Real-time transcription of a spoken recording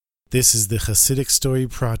This is the Hasidic Story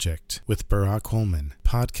Project with Barak Holman,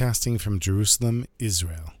 podcasting from Jerusalem,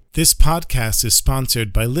 Israel. This podcast is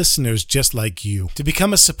sponsored by listeners just like you. To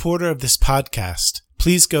become a supporter of this podcast,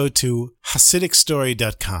 please go to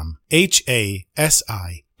HasidicStory.com, HASIDIC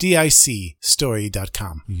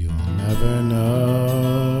story.com. You'll never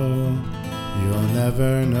know, you'll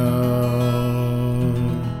never know,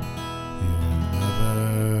 you'll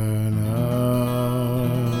never know,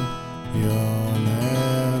 you'll never know.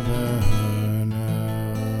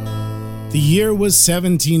 The year was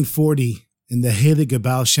 1740, and the Heilige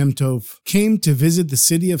Baal Shem Tov came to visit the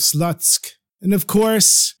city of Slutsk. And of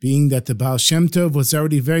course, being that the Baal Shem Tov was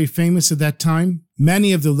already very famous at that time,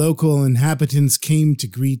 many of the local inhabitants came to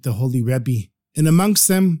greet the Holy Rebbe. And amongst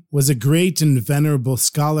them was a great and venerable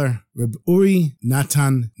scholar, Reb Uri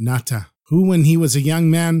Natan Nata, who when he was a young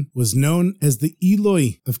man was known as the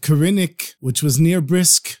Eloi of Korinik, which was near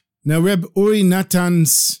Brisk. Now Reb Uri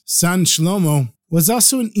Natan's son Shlomo was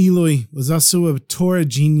also an Eloi, was also a Torah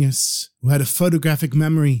genius who had a photographic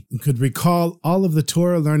memory and could recall all of the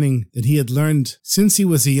Torah learning that he had learned since he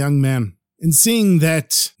was a young man. And seeing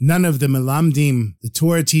that none of the Melamdim, the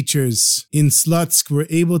Torah teachers in Slutsk, were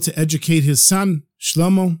able to educate his son,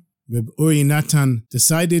 Shlomo, Reb Uri Natan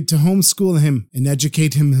decided to homeschool him and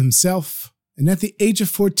educate him himself. And at the age of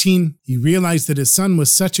 14, he realized that his son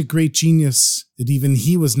was such a great genius that even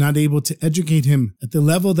he was not able to educate him at the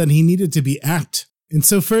level that he needed to be at. And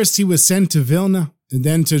so first he was sent to Vilna, and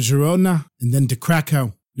then to Verona, and then to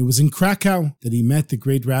Krakow. It was in Krakow that he met the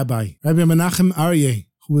great Rabbi Menachem Aryeh,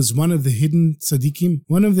 who was one of the hidden tzaddikim,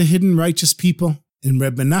 one of the hidden righteous people. And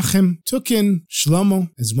Reb Menachem took in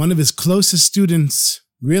Shlomo as one of his closest students,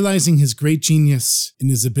 realizing his great genius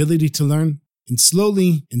and his ability to learn, and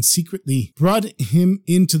slowly and secretly brought him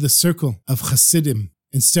into the circle of Hasidim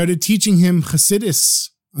and started teaching him Hasidus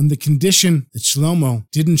on the condition that Shlomo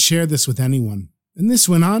didn't share this with anyone. And this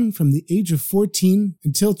went on from the age of 14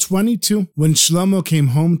 until 22, when Shlomo came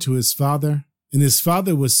home to his father, and his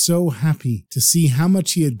father was so happy to see how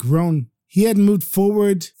much he had grown. He had moved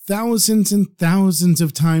forward thousands and thousands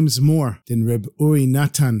of times more than Reb Uri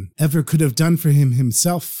Natan ever could have done for him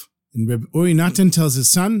himself. And Reb Uri Natan tells his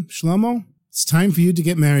son, Shlomo, it's time for you to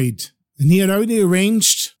get married. And he had already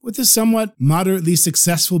arranged with a somewhat moderately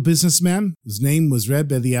successful businessman, whose name was Reb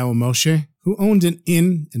Eliyahu Moshe, who owned an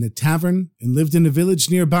inn and a tavern and lived in a village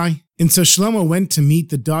nearby. And so Shlomo went to meet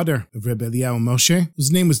the daughter of Reb Eliyahu Moshe,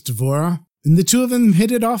 whose name was Devorah, and the two of them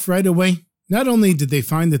hit it off right away. Not only did they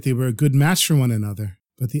find that they were a good match for one another,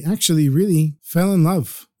 but they actually really fell in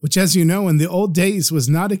love, which, as you know, in the old days was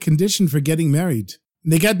not a condition for getting married.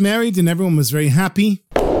 And they got married and everyone was very happy.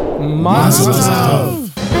 Mazel tov!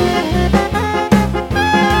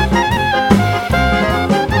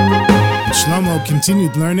 Shlomo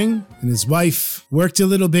continued learning, and his wife worked a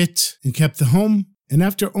little bit and kept the home. And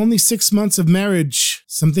after only 6 months of marriage,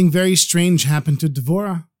 something very strange happened to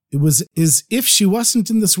Devorah. It was as if she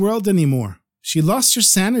wasn't in this world anymore. She lost her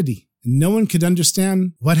sanity, and no one could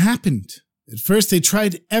understand what happened. At first, they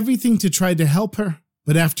tried everything to try to help her,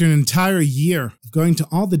 but after an entire year of going to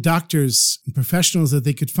all the doctors and professionals that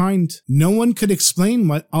they could find, no one could explain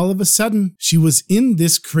why all of a sudden she was in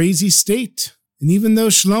this crazy state. And even though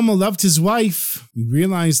Shlomo loved his wife, he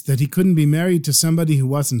realized that he couldn't be married to somebody who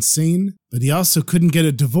wasn't sane, but he also couldn't get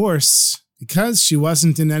a divorce because she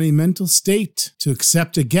wasn't in any mental state to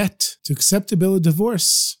accept a get, to accept a bill of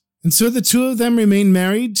divorce. And so the two of them remained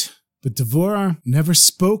married, but Devorah never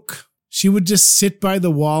spoke. She would just sit by the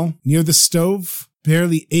wall near the stove,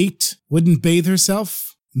 barely ate, wouldn't bathe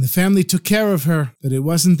herself, and the family took care of her, but it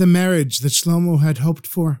wasn't the marriage that Shlomo had hoped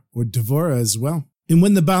for, or Devorah as well. And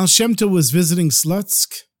when the Baal Shem Tov was visiting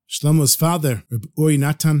Slutsk, Shlomo's father, Reb Uri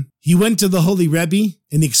Natan, he went to the Holy Rebbe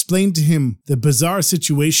and explained to him the bizarre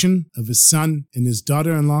situation of his son and his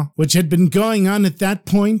daughter-in-law, which had been going on at that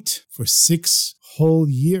point for 6 whole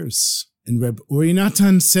years. And Reb Uri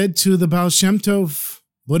Natan said to the Baal Shem Tov,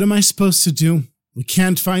 what am I supposed to do? We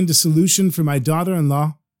can't find a solution for my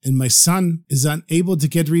daughter-in-law, and my son is unable to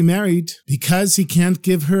get remarried because he can't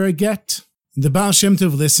give her a get. And the Baal Shem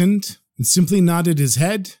Tov listened and simply nodded his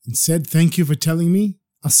head and said, thank you for telling me.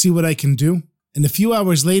 I'll see what I can do. And a few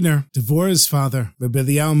hours later, Devorah's father, Reb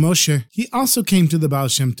Eliyahu Moshe, he also came to the Baal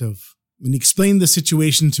Shem Tov and explained the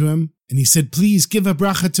situation to him. And he said, please give a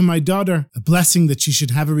bracha to my daughter, a blessing that she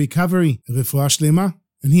should have a recovery, a refuah shlema.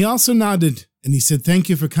 And he also nodded and he said, thank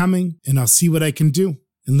you for coming and I'll see what I can do.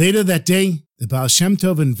 And later that day, the Baal Shem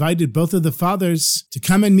Tov invited both of the fathers to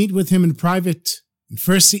come and meet with him in private. And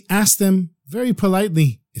first he asked them very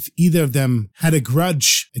politely if either of them had a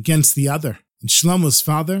grudge against the other. And Shlomo's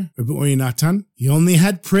father, Rabbi Uri Natan, he only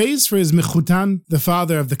had praise for his Mechutan, the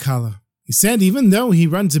father of the Kala. He said even though he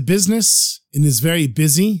runs a business and is very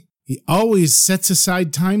busy, he always sets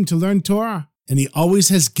aside time to learn Torah. And he always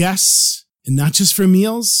has guests, and not just for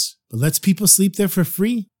meals, but lets people sleep there for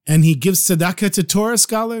free. And he gives tzedakah to Torah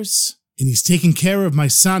scholars. And he's taken care of my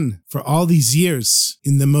son for all these years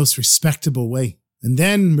in the most respectable way. And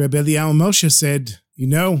then Rebbe Eliyahu Moshe said, you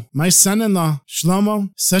know, my son-in-law,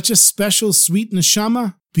 Shlomo, such a special, sweet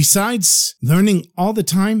neshama. Besides learning all the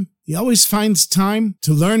time, he always finds time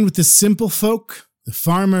to learn with the simple folk, the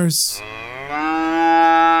farmers,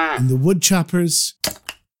 and the wood choppers,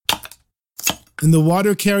 and the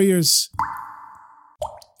water carriers,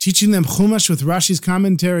 teaching them Chumash with Rashi's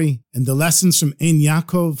commentary and the lessons from Ein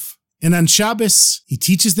Yaakov. And on Shabbos, he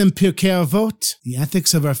teaches them Pirkei Avot, the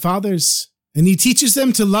ethics of our fathers. And he teaches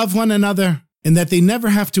them to love one another and that they never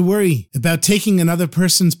have to worry about taking another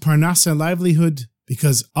person's parnasa livelihood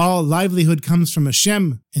because all livelihood comes from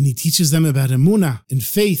Shem. And he teaches them about emunah and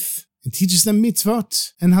faith and teaches them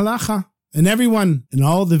mitzvot and halacha. And everyone in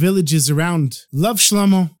all the villages around love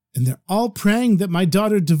Shlomo. And they're all praying that my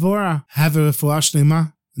daughter Devorah have a refuah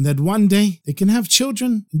shlema and that one day they can have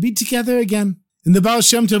children and be together again. And the Baal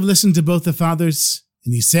Shem Tov listened to both the fathers,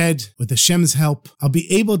 and he said, with Hashem's help, I'll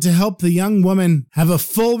be able to help the young woman have a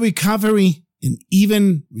full recovery and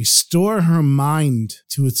even restore her mind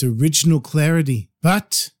to its original clarity.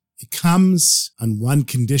 But it comes on one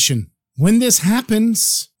condition. When this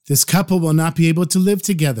happens, this couple will not be able to live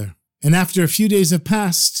together. And after a few days have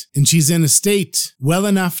passed, and she's in a state well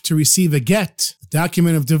enough to receive a get, the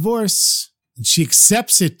document of divorce, and she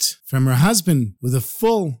accepts it from her husband with a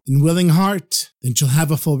full and willing heart, then she'll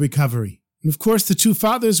have a full recovery. And of course, the two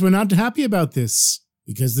fathers were not happy about this,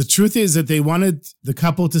 because the truth is that they wanted the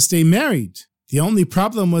couple to stay married. The only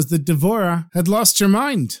problem was that Devorah had lost her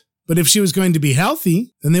mind. But if she was going to be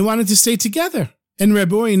healthy, then they wanted to stay together. And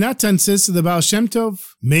Rebbe Uri Natan says to the Baal Shem Tov,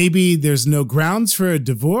 maybe there's no grounds for a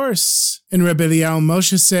divorce. And Rebbe Eliyahu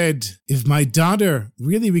Moshe said, if my daughter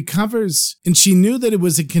really recovers and she knew that it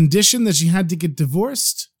was a condition that she had to get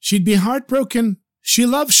divorced, she'd be heartbroken. She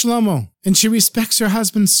loves Shlomo and she respects her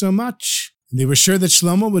husband so much. And they were sure that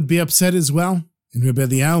Shlomo would be upset as well. And Rebbe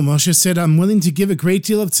Eliyahu Moshe said, I'm willing to give a great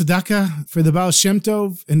deal of tzedakah for the Baal Shem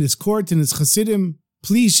Tov and his court and his chassidim.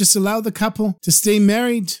 Please just allow the couple to stay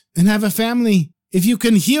married and have a family. If you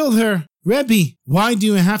can heal her, Rebbe, why do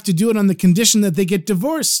you have to do it on the condition that they get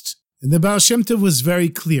divorced? And the Baal Shem Tov was very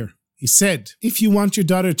clear. He said, if you want your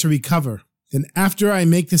daughter to recover, then after I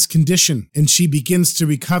make this condition and she begins to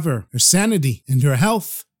recover her sanity and her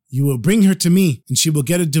health, you will bring her to me and she will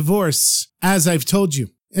get a divorce, as I've told you.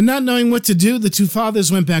 And not knowing what to do, the two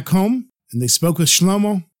fathers went back home and they spoke with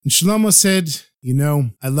Shlomo. And Shlomo said, you know,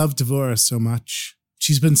 I love Devorah so much.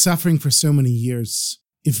 She's been suffering for so many years.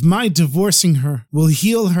 If my divorcing her will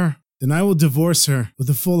heal her, then I will divorce her with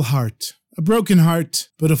a full heart. A broken heart,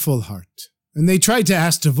 but a full heart. And they tried to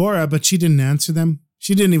ask Devorah, but she didn't answer them.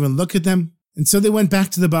 She didn't even look at them. And so they went back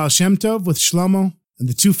to the Baal Shem Tov with Shlomo and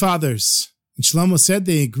the two fathers. And Shlomo said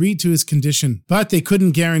they agreed to his condition, but they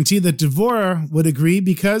couldn't guarantee that Devorah would agree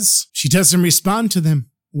because she doesn't respond to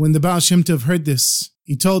them. When the Baal Shem Tov heard this,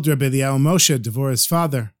 he told Rebbe Eliyahu Moshe, Devorah's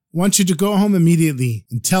father, I want you to go home immediately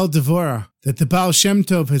and tell Devorah that the Baal Shem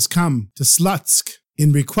Tov has come to Slutsk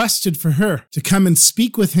and requested for her to come and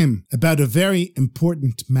speak with him about a very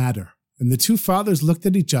important matter. And the two fathers looked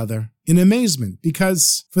at each other in amazement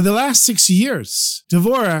because for the last 6 years,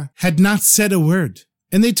 Devorah had not said a word.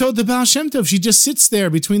 And they told the Baal Shem Tov she just sits there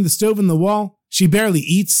between the stove and the wall. She barely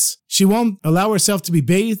eats. She won't allow herself to be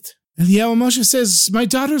bathed. And the Eliyahu Moshe says, my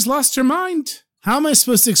daughter's lost her mind. How am I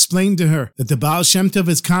supposed to explain to her that the Baal Shem Tov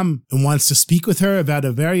has come and wants to speak with her about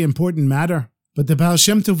a very important matter? But the Baal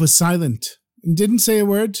Shem Tov was silent and didn't say a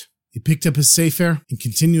word. He picked up his sefer and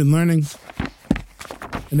continued learning.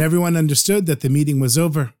 And everyone understood that the meeting was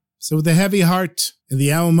over. So with a heavy heart,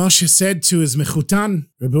 Eliyahu Moshe said to his mechutan,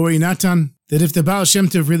 Rebbe Uri Natan, that if the Baal Shem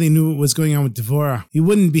Tov really knew what was going on with Devorah, he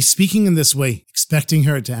wouldn't be speaking in this way, expecting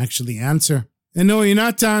her to actually answer. And Uri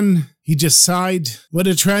Natan, he just sighed. What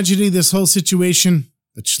a tragedy, this whole situation.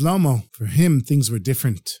 But Shlomo, for him, things were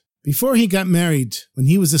different. Before he got married, when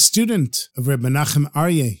he was a student of Reb Menachem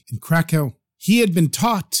Aryeh in Krakow, he had been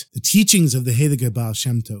taught the teachings of the Heilige Baal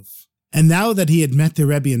Shem Tov. And now that he had met the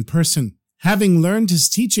Rebbe in person, having learned his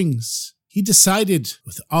teachings, he decided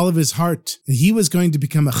with all of his heart that he was going to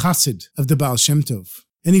become a chassid of the Baal Shem Tov.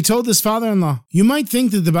 And he told his father-in-law, you might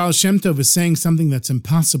think that the Baal Shem Tov is saying something that's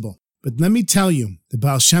impossible. But let me tell you, the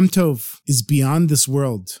Baal Shem Tov is beyond this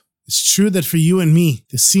world. It's true that for you and me,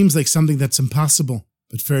 this seems like something that's impossible.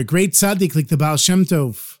 But for a great tzaddik like the Baal Shem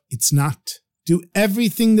Tov, it's not. do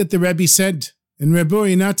everything that the Rebbe said. And Reb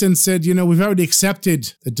Uri Natan said, we've already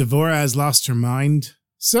accepted that Devorah has lost her mind.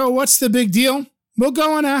 So what's the big deal? We'll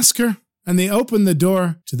go and ask her. And they open the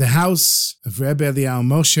door to the house of Rebbe Eliyahu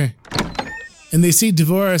Moshe. And they see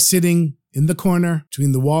Devorah sitting in the corner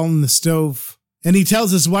between the wall and the stove. And he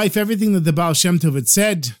tells his wife everything that the Baal Shem Tov had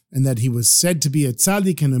said, and that he was said to be a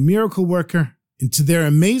tzaddik and a miracle worker. And to their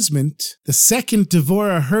amazement, the second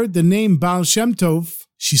Devorah heard the name Baal Shem Tov,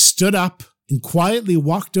 she stood up and quietly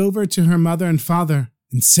walked over to her mother and father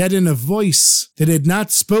and said in a voice that had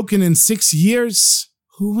not spoken in 6 years,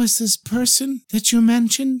 "Who was this person that you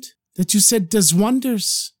mentioned, that you said does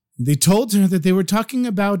wonders?" And they told her that they were talking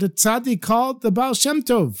about a tzaddik called the Baal Shem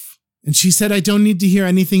Tov. And she said, "I don't need to hear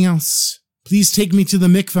anything else. Please take me to the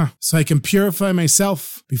mikveh so I can purify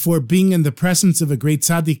myself before being in the presence of a great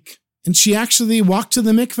tzaddik." And she actually walked to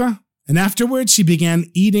the mikveh, and afterwards she began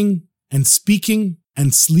eating and speaking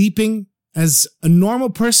and sleeping as a normal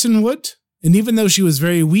person would. And even though she was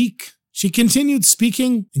very weak, she continued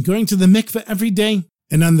speaking and going to the mikveh every day.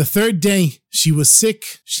 And on the third day, she was sick,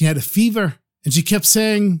 she had a fever, and she kept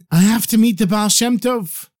saying, "I have to meet the Baal Shem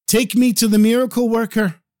Tov. Take me to the miracle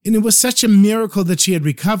worker." And it was such a miracle that she had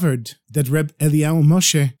recovered that Reb Eliyahu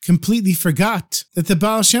Moshe completely forgot that the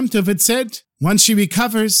Baal Shem Tov had said, once she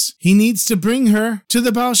recovers, he needs to bring her to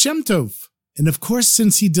the Baal Shem Tov. And of course,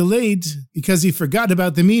 since he delayed, because he forgot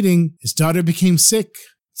about the meeting, his daughter became sick.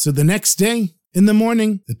 So the next day, in the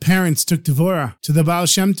morning, the parents took Devorah to the Baal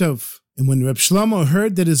Shem Tov. And when Reb Shlomo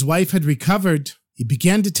heard that his wife had recovered, he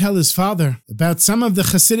began to tell his father about some of the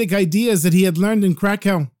Hasidic ideas that he had learned in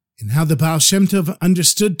Krakow, and how the Baal Shem Tov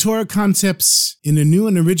understood Torah concepts in a new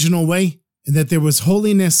and original way, and that there was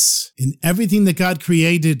holiness in everything that God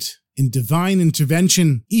created, in divine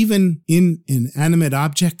intervention, even in inanimate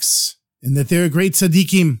objects, and that there are great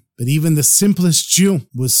tzaddikim, but even the simplest Jew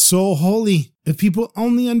was so holy if people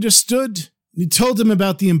only understood. And he told him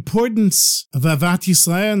about the importance of Avat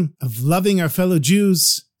Yisrael, of loving our fellow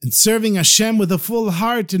Jews, and serving Hashem with a full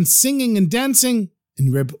heart, and singing and dancing.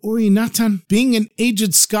 And Reb Uri Natan, being an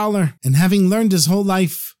aged scholar and having learned his whole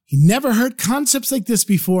life, he never heard concepts like this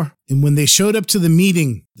before. And when they showed up to the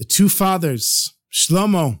meeting, the two fathers,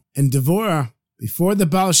 Shlomo and Devorah, before the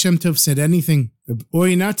Baal Shem Tov said anything, Reb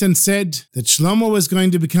Uri Natan said that Shlomo was going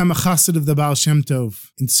to become a chassid of the Baal Shem Tov,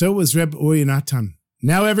 and so was Reb Uri Natan.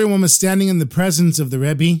 Now everyone was standing in the presence of the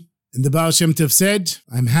Rebbe, and the Baal Shem Tov said,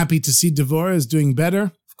 "I'm happy to see Devorah is doing better.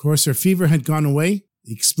 Of course, her fever had gone away."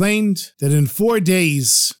 He explained that in 4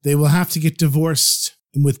 days, they will have to get divorced.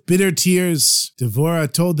 And with bitter tears,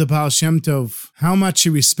 Devorah told the Baal Shem Tov how much she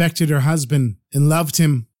respected her husband and loved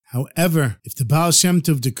him. However, if the Baal Shem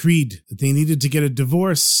Tov decreed that they needed to get a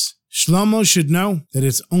divorce, Shlomo should know that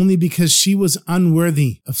it's only because she was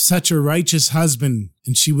unworthy of such a righteous husband,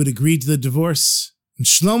 and she would agree to the divorce. And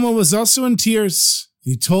Shlomo was also in tears.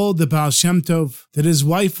 He told the Baal Shem Tov that his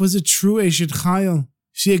wife was a true Eshet Chayil.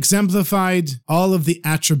 She exemplified all of the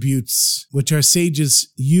attributes which our sages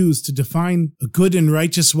use to define a good and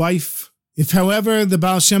righteous wife. If, however, the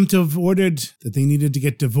Baal Shem Tov ordered that they needed to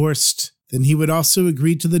get divorced, then he would also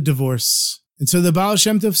agree to the divorce. And so the Baal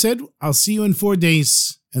Shem Tov said, "I'll see you in 4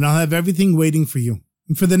 days, and I'll have everything waiting for you."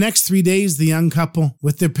 And for the next 3 days, the young couple,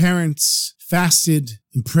 with their parents, fasted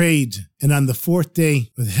and prayed. And on the 4th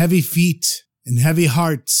day, with heavy feet and heavy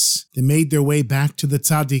hearts, they made their way back to the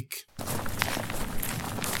tzaddik.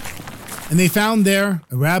 And they found there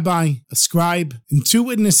a rabbi, a scribe, and 2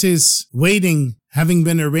 witnesses waiting, having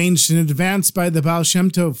been arranged in advance by the Baal Shem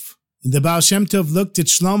Tov. And the Baal Shem Tov looked at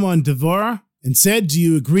Shlomo and Devorah and said, "Do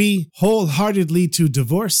you agree wholeheartedly to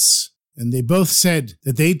divorce?" And they both said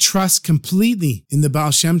that they trust completely in the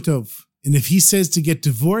Baal Shem Tov. And if he says to get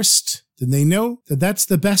divorced, then they know that that's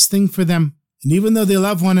the best thing for them. And even though they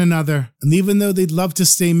love one another, and even though they'd love to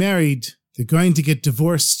stay married, they're going to get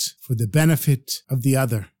divorced for the benefit of the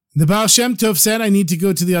other. The Baal Shem Tov said, "I need to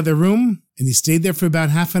go to the other room," and he stayed there for about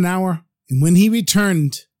half an hour. And when he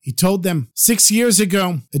returned, he told them, 6 years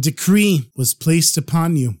ago, a decree was placed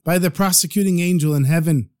upon you by the prosecuting angel in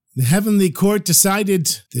heaven. The heavenly court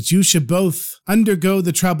decided that you should both undergo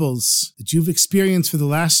the troubles that you've experienced for the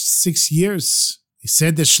last 6 years. He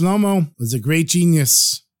said that Shlomo was a great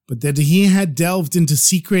genius, but that he had delved into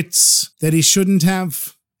secrets that he shouldn't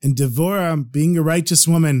have. And Devorah, being a righteous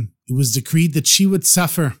woman, it was decreed that she would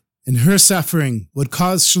suffer, and her suffering would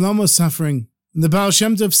cause Shlomo's suffering. And the Baal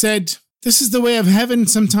Shem Tov said, "This is the way of heaven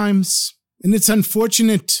sometimes, and it's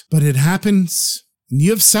unfortunate, but it happens. And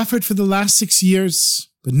you have suffered for the last 6 years,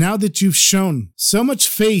 but now that you've shown so much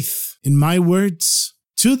faith in my words,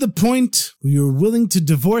 to the point where you're willing to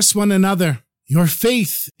divorce one another, Your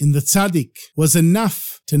faith in the tzaddik was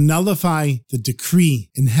enough to nullify the decree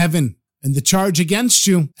in heaven, and the charge against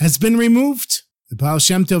you has been removed. The Baal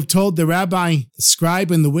Shem Tov told the rabbi, the scribe,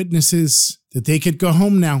 and the witnesses that they could go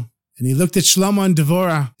home now. And he looked at Shlomo and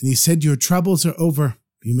Devorah, and he said, your troubles are over.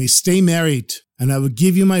 You may stay married, and I will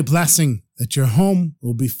give you my blessing that your home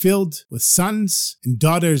will be filled with sons and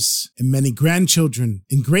daughters and many grandchildren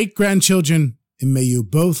and great-grandchildren, and may you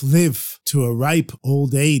both live to a ripe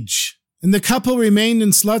old age. And the couple remained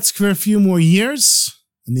in Slutsk for a few more years,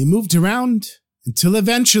 and they moved around until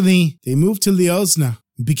eventually they moved to Liozna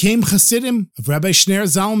and became Hasidim of Rabbi Shner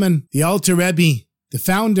Zalman, the Alter Rebbe, the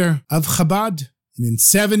founder of Chabad. And in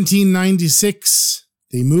 1796,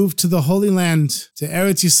 they moved to the Holy Land, to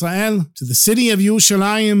Eretz Yisrael, to the city of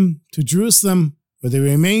Yerushalayim, to Jerusalem, where they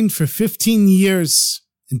remained for 15 years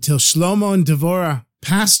until Shlomo and Devorah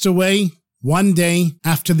passed away one day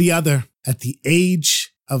after the other at the age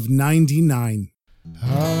of 99.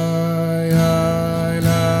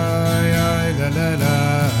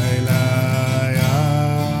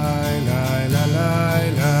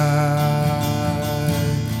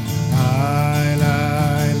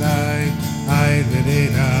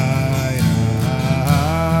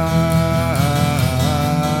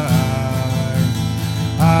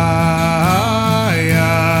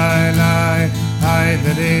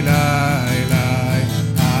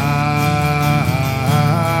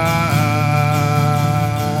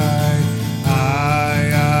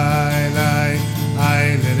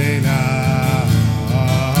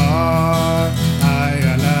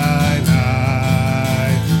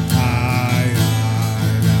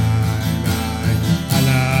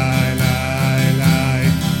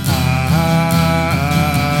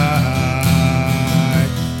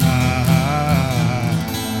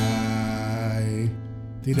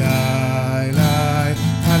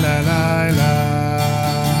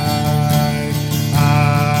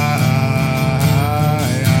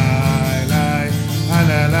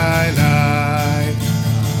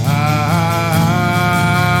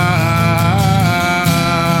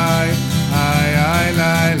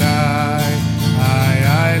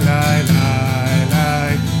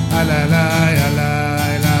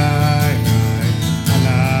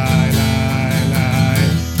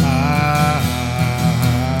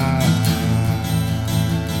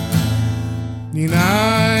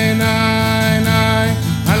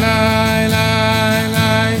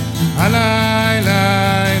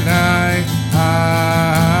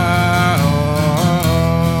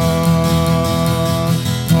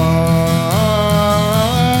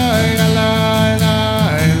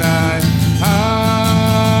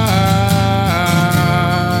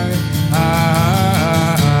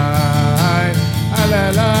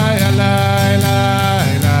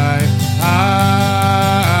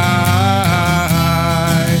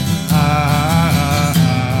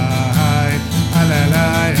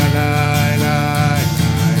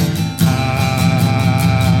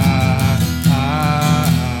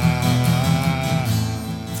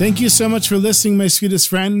 Thank you so much for listening, my sweetest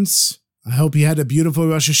friends. I hope you had a beautiful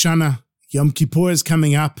Rosh Hashanah. Yom Kippur is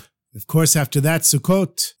coming up. Of course, after that,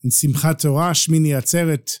 Sukkot and Simchat Torah, Shmini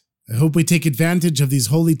Atzeret. I hope we take advantage of these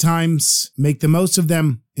holy times, make the most of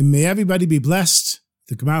them, and may everybody be blessed.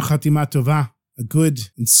 The Gemar Chatima Tova, a good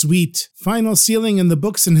and sweet final sealing in the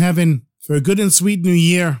books in heaven for a good and sweet new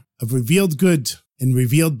year of revealed good and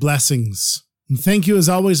revealed blessings. And thank you as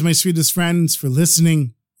always, my sweetest friends, for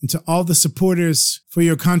listening, and to all the supporters for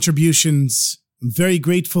your contributions. I'm very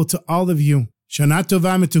grateful to all of you. Shana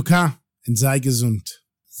Tova Metuka and sei gesund.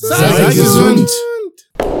 Sei gesund.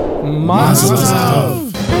 Mazel tov.